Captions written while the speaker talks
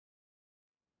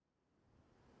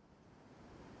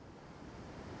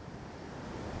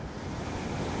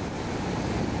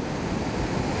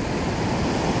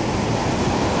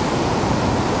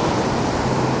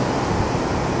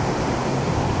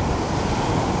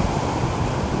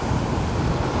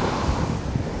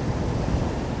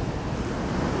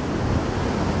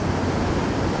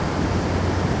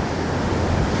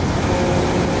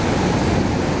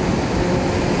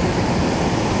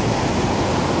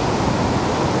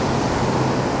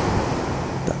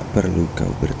Perlu kau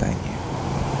bertanya,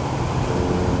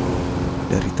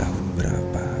 dari tahun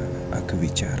berapa aku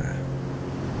bicara?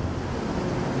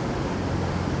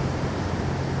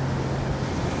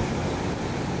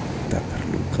 Tak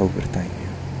perlu kau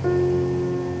bertanya,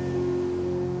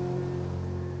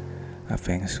 apa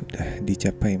yang sudah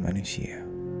dicapai manusia.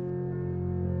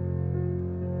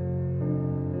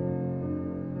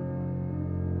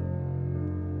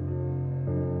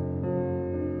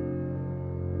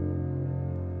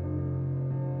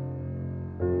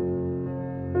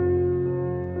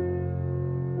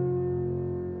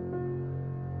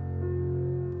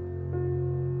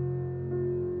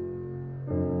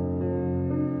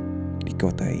 Di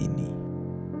kota ini,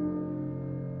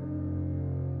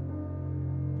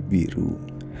 biru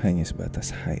hanya sebatas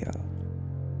khayal.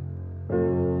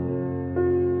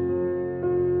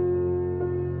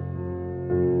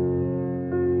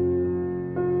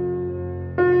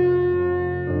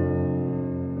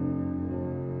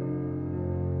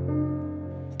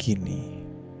 Kini,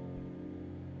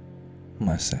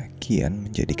 masa kian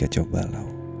menjadi kacau balau.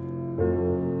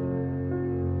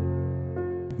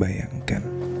 Bayangkan,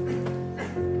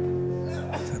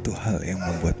 satu hal yang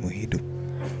membuatmu hidup,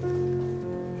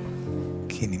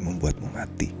 kini membuatmu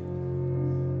mati.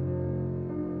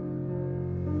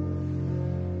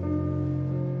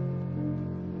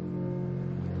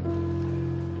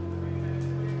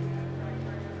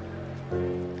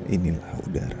 Inilah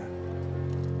udara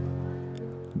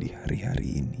di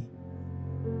hari-hari ini.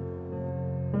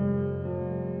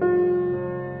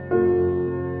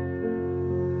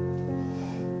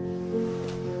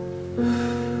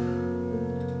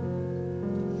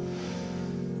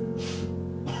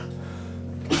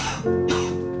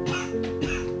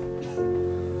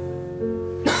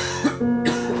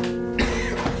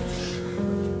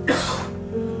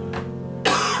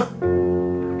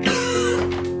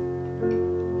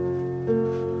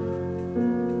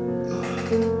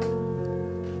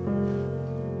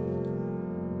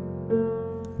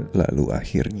 Lalu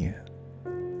akhirnya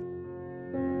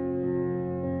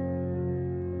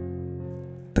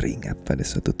teringat pada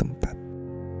suatu tempat.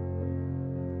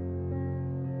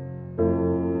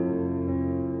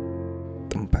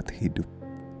 Tempat hidup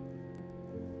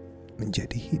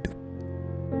menjadi hidup.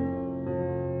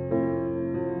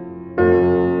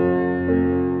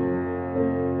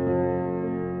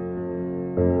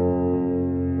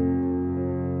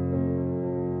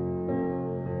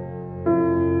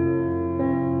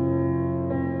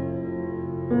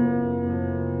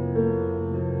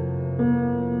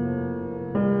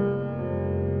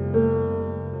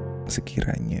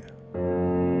 Sekiranya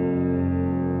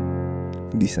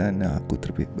di sana aku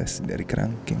terbebas dari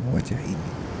kerangkeng wajah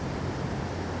ini.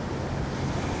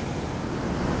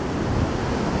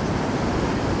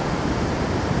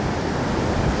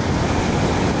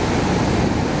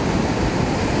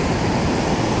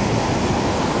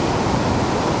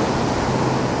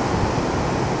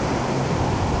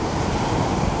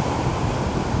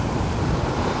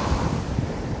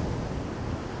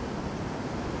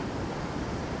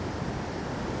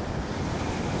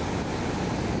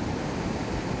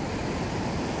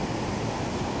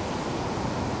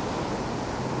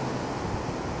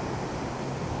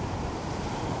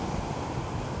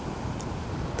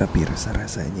 Tapi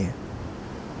rasa-rasanya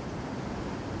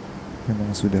memang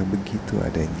sudah begitu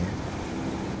adanya,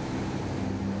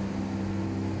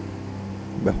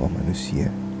 bahwa manusia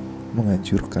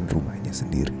menghancurkan rumahnya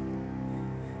sendiri.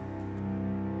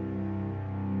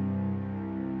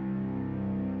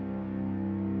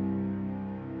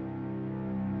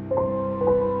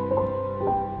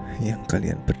 Yang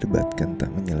kalian perdebatkan tak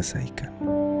menyelesaikan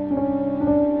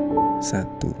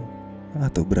satu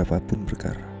atau berapapun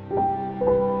perkara.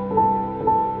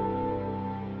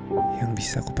 Yang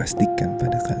bisa kupastikan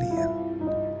pada kalian,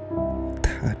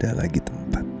 tak ada lagi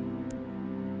tempat,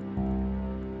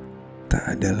 tak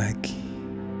ada lagi.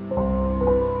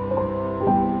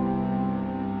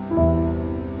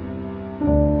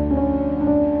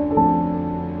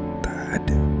 Tak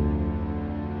ada.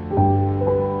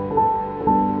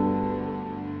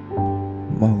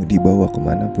 Mau dibawa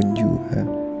kemanapun juga,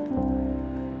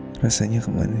 rasanya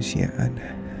kemanusiaan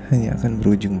hanya akan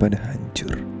berujung pada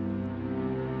hancur.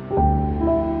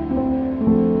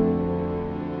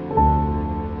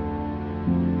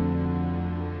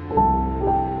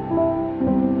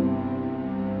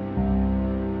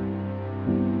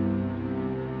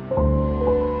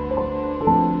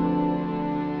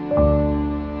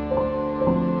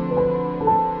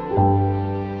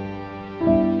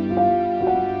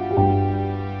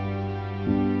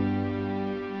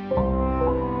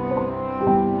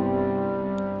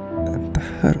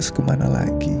 Harus kemana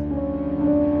lagi?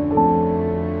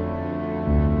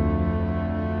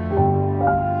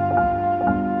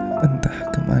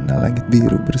 mana langit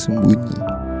biru bersembunyi.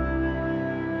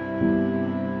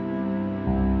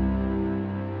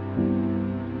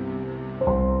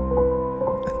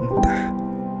 Entah.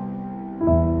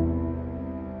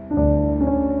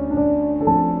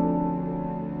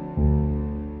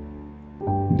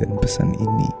 Dan pesan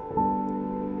ini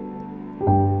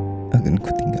akan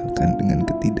kutinggalkan dengan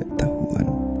ketidaktahuan,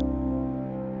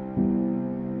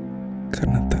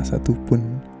 karena tak satupun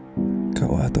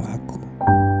kau atau aku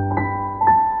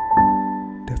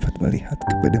dapat melihat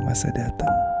kepada masa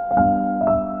datang,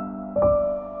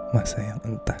 masa yang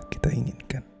entah kita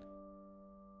inginkan.